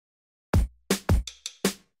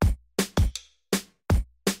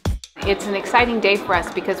It's an exciting day for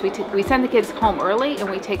us because we send the kids home early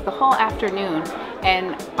and we take the whole afternoon,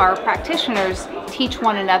 and our practitioners teach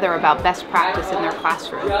one another about best practice in their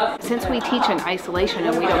classroom. Since we teach in isolation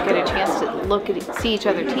and we don't get a chance to see each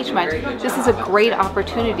other teach much, this is a great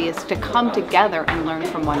opportunity to come together and learn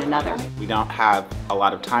from one another. We don't have a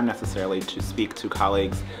lot of time necessarily to speak to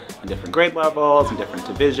colleagues on different grade levels and different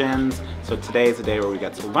divisions, so today is a day where we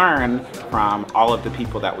get to learn from all of the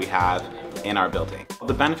people that we have in our building.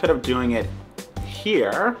 The benefit of doing it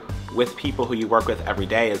here with people who you work with every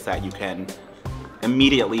day is that you can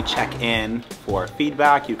immediately check in for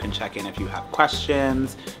feedback, you can check in if you have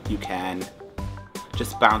questions, you can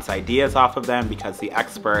just bounce ideas off of them because the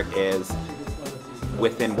expert is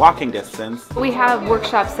within walking distance. We have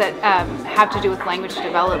workshops that have to do with language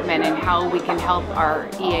development and how we can help our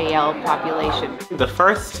EAL population. The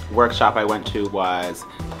first workshop I went to was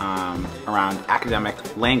around academic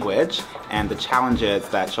language and the challenges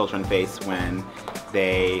that children face when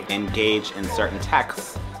they engage in certain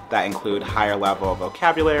texts that include higher level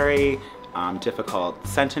vocabulary, difficult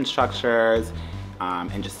sentence structures,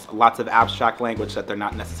 and just lots of abstract language that they're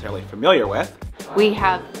not necessarily familiar with. We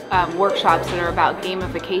have workshops that are about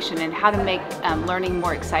gamification and how to make learning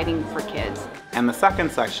more exciting for kids. And the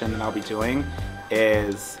second section that I'll be doing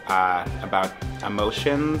is about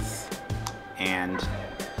emotions and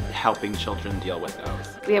helping children deal with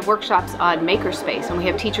those. We have workshops on makerspace, and we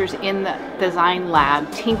have teachers in the design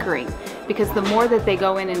lab tinkering, because the more that they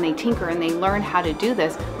go in and they tinker and they learn how to do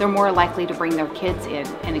this, they're more likely to bring their kids in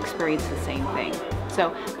and experience the same thing.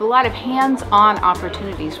 So a lot of hands-on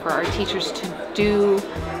opportunities for our teachers to do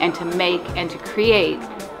and to make and to create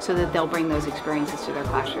so that they'll bring those experiences to their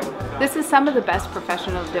classroom. This is some of the best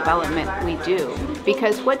professional development we do,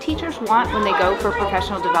 because what teachers want when they go for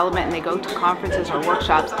professional development and they go to conferences or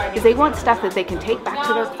workshops is they want stuff that they can take back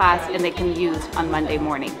to their class and they can use on Monday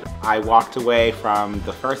morning. I walked away from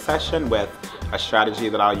the first session with a strategy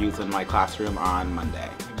that I'll use in my classroom on Monday.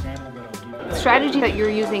 The strategy that you're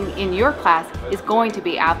using in your class is going to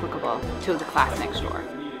be applicable to the class next door.